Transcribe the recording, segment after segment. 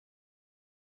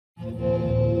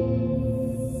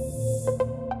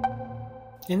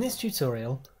In this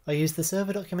tutorial, I use the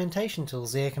server documentation tool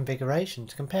ZIA Configuration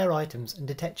to compare items and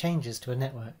detect changes to a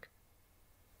network.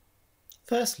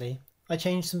 Firstly, I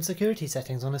changed some security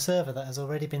settings on a server that has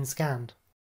already been scanned.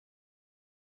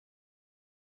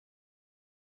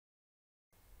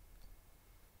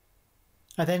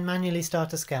 I then manually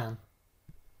start a scan.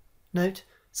 Note,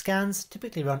 scans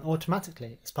typically run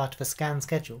automatically as part of a scan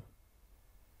schedule.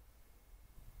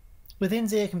 Within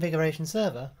ZIA Configuration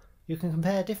Server, you can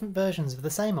compare different versions of the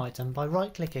same item by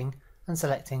right-clicking and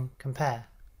selecting Compare.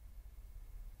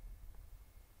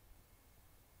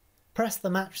 Press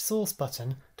the Match Source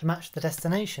button to match the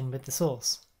destination with the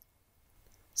source.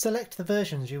 Select the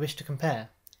versions you wish to compare.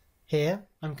 Here,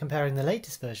 I'm comparing the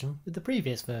latest version with the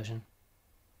previous version.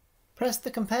 Press the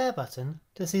Compare button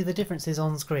to see the differences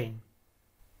on screen.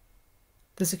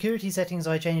 The security settings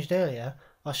I changed earlier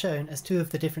are shown as two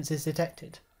of the differences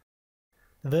detected.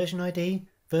 The version ID,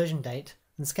 version date,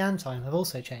 and scan time have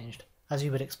also changed, as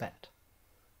you would expect.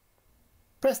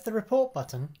 Press the Report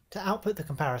button to output the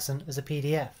comparison as a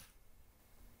PDF.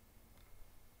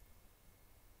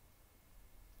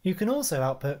 You can also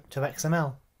output to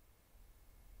XML.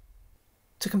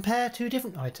 To compare two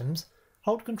different items,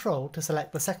 hold Ctrl to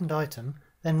select the second item,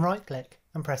 then right-click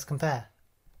and press Compare.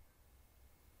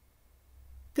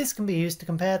 This can be used to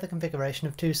compare the configuration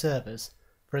of two servers.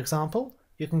 For example,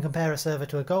 you can compare a server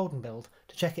to a Golden build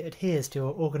to check it adheres to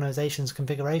your organisation's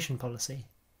configuration policy.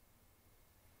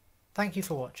 Thank you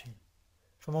for watching.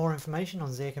 For more information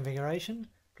on ZIA configuration,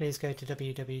 please go to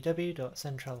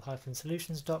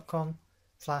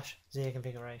www.central-solutions.com/ZIA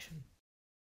configuration.